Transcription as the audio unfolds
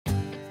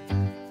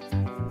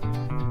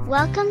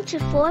Welcome to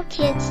 4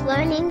 Kids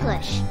Learn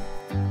English.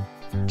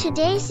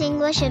 Today's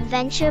English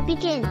adventure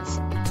begins.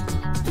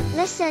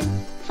 Listen,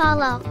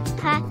 follow,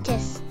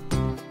 practice.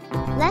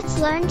 Let's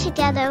learn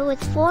together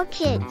with 4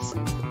 kids.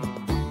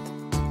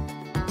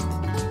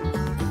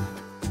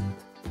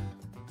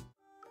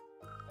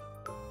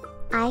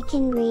 I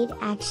can read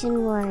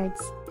action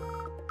words.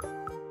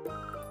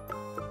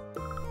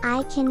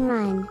 I can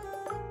run.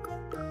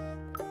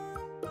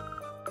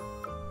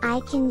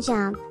 I can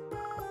jump.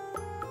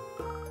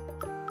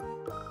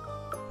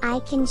 I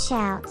can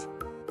shout.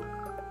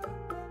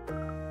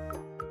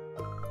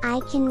 I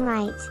can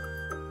write.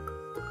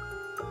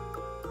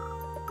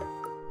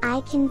 I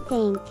can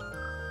think.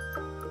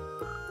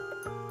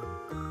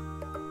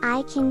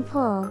 I can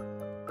pull.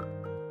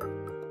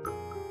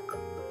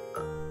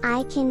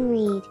 I can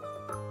read.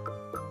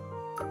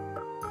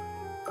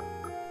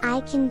 I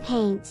can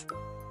paint.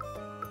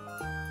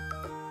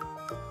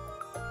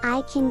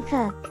 I can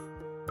cook.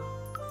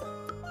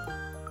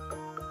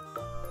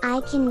 I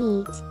can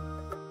eat.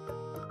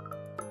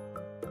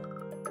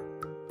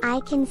 I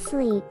can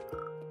sleep.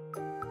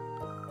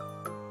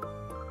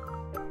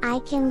 I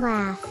can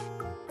laugh.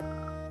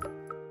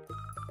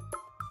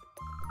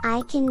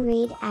 I can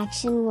read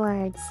action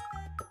words.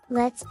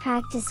 Let's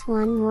practice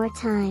one more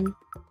time.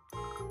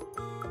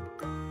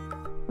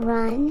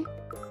 Run.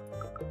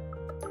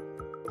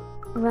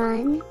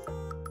 Run.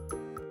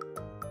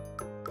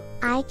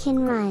 I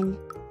can run.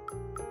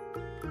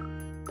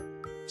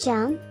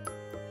 Jump.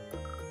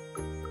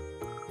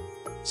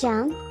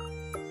 Jump.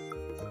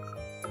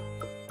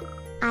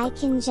 I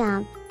can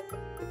jump.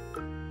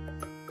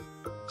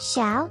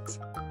 Shout.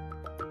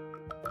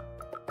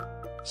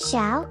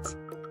 Shout.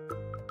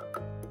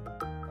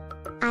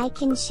 I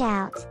can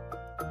shout.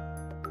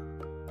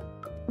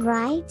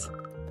 Write.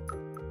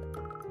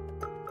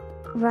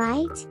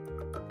 Write.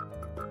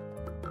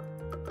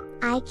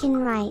 I can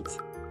write.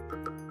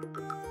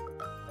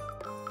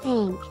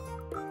 Think.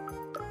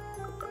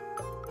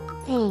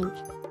 Think.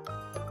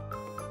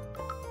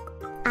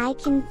 I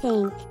can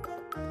think.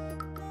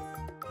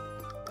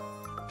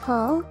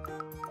 Pull.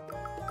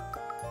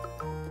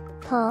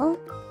 Pull.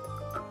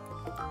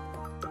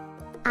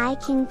 I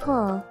can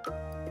pull.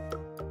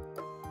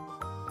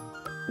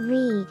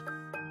 Read.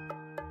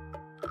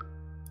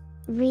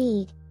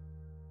 Read.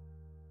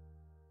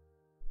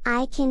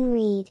 I can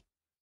read.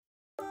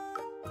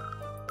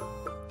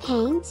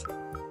 Paint.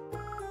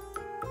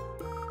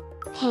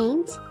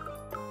 Paint.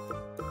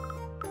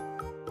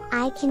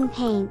 I can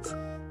paint.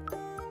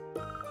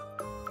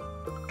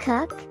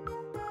 Cook.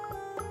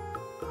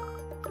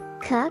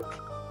 Cook.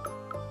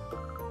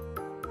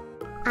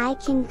 I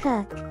can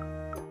cook.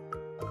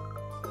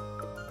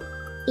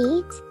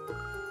 Eat.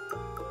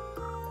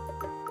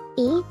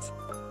 Eat.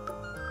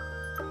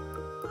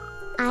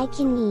 I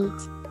can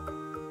eat.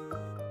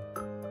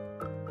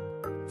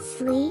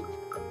 Sleep.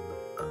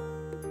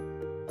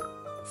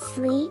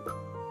 Sleep.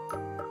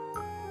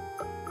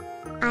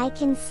 I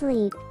can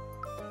sleep.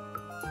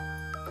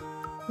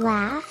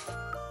 Laugh.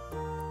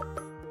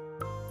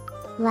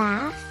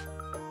 Laugh.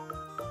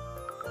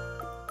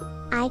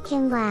 I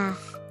can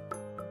laugh.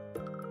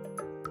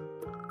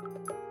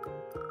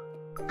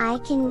 I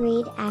can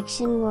read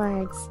action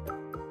words.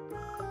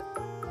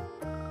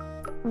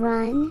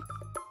 Run.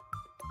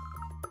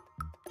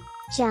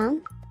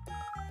 Jump.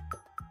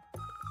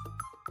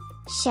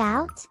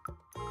 Shout.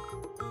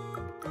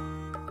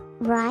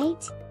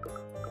 Write.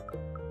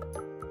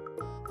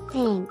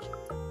 Think.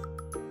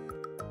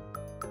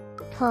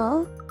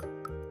 Pull.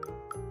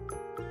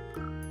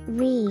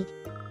 Read.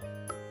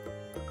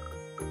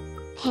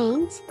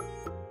 Paint.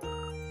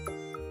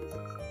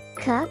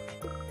 Cook.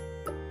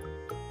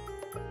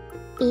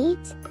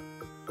 Eat.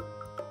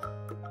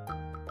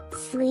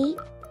 Sleep.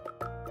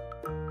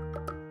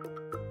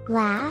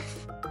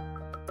 Laugh.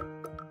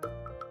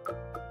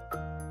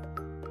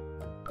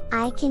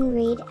 I can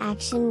read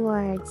action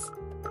words.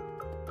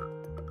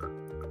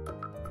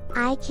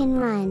 I can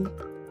run.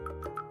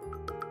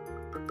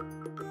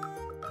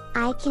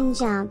 I can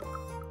jump.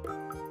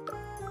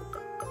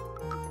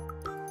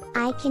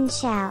 I can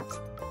shout.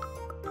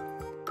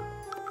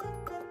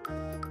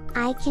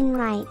 I can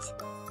write.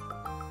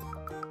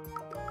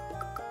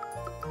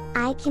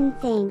 I can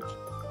think.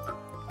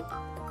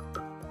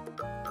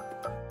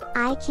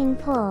 I can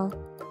pull.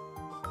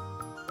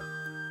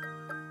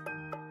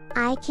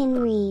 I can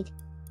read.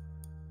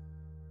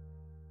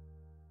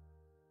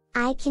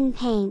 I can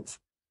paint.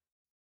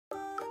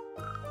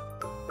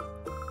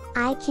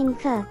 I can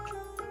cook.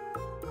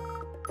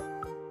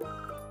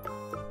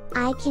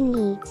 I can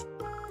eat.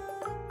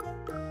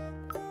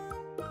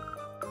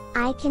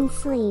 I can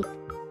sleep.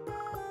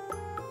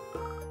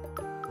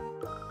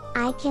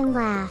 I can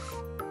laugh.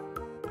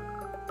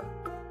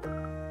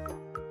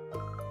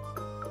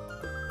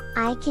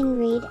 I can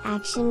read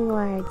action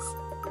words.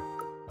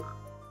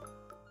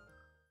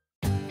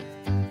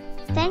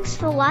 Thanks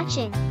for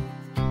watching.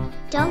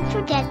 Don't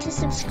forget to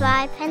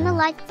subscribe and the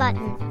like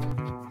button.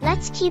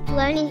 Let's keep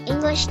learning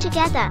English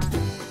together.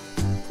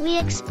 We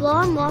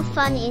explore more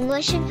fun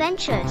English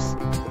adventures.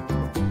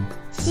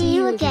 See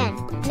you again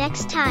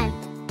next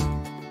time.